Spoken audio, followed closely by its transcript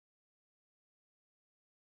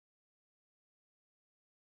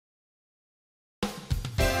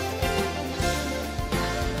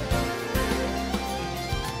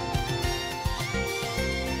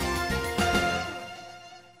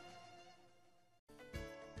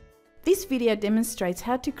This video demonstrates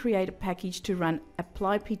how to create a package to run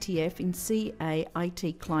Applyptf in CA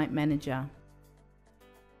IT Client Manager.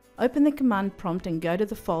 Open the command prompt and go to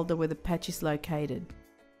the folder where the patch is located.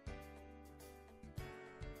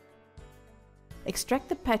 Extract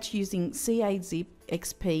the patch using ca-zip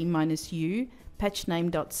xp-u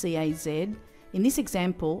patchname.caz, in this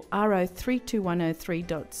example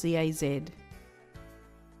ro32103.caz.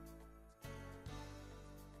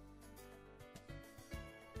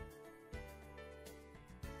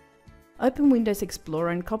 Open Windows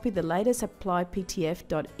Explorer and copy the latest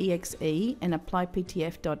Applyptf.exe and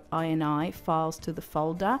Applyptf.ini files to the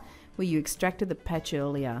folder where you extracted the patch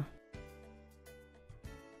earlier.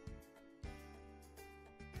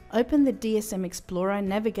 Open the DSM Explorer and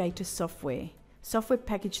navigate to Software, Software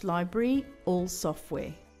Package Library, All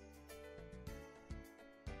Software.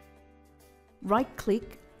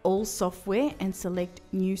 Right-click All Software and select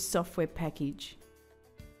New Software Package.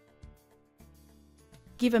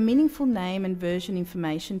 Give a meaningful name and version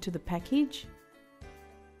information to the package.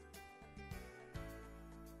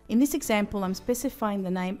 In this example, I'm specifying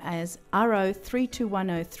the name as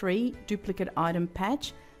ro32103 Duplicate Item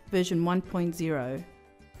Patch version 1.0.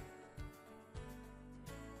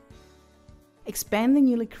 Expand the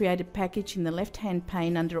newly created package in the left-hand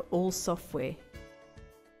pane under All Software.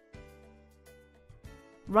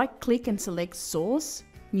 Right-click and select Source,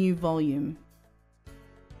 New Volume.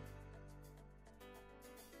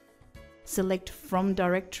 Select From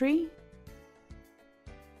Directory.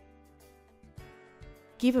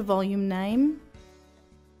 Give a volume name.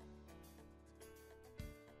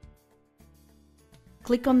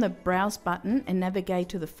 Click on the Browse button and navigate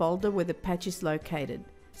to the folder where the patch is located.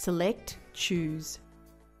 Select Choose.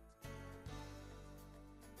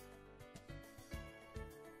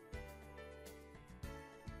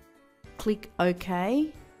 Click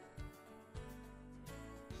OK.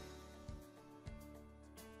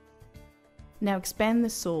 Now expand the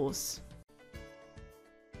source.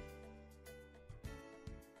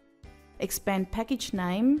 Expand package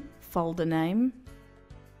name, folder name.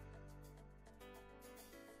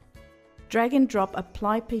 Drag and drop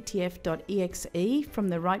Applyptf.exe from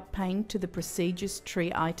the right pane to the Procedures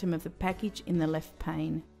tree item of the package in the left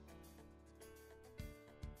pane.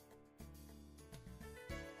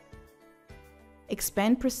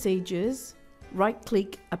 Expand Procedures,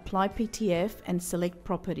 right-click Applyptf and select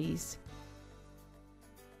Properties.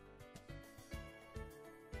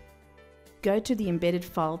 Go to the Embedded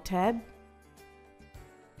File tab.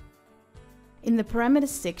 In the Parameters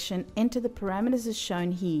section, enter the parameters as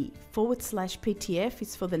shown here. /PTF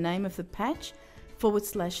is for the name of the patch,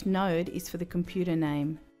 /node is for the computer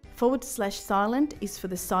name, /silent is for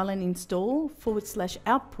the silent install,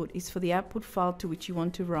 /output is for the output file to which you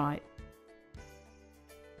want to write.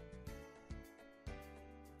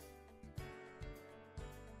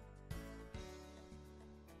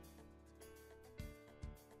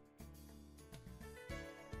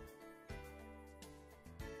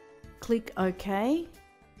 Click OK.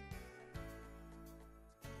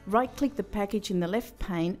 Right-click the package in the left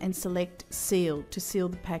pane and select Seal to seal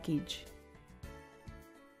the package.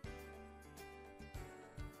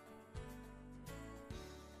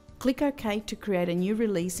 Click OK to create a new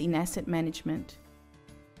release in Asset Management.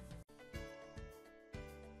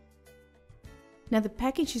 Now the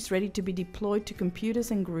package is ready to be deployed to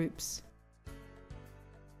computers and groups.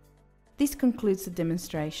 This concludes the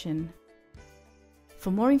demonstration. For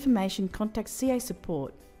more information, contact CA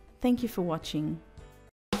Support. Thank you for watching.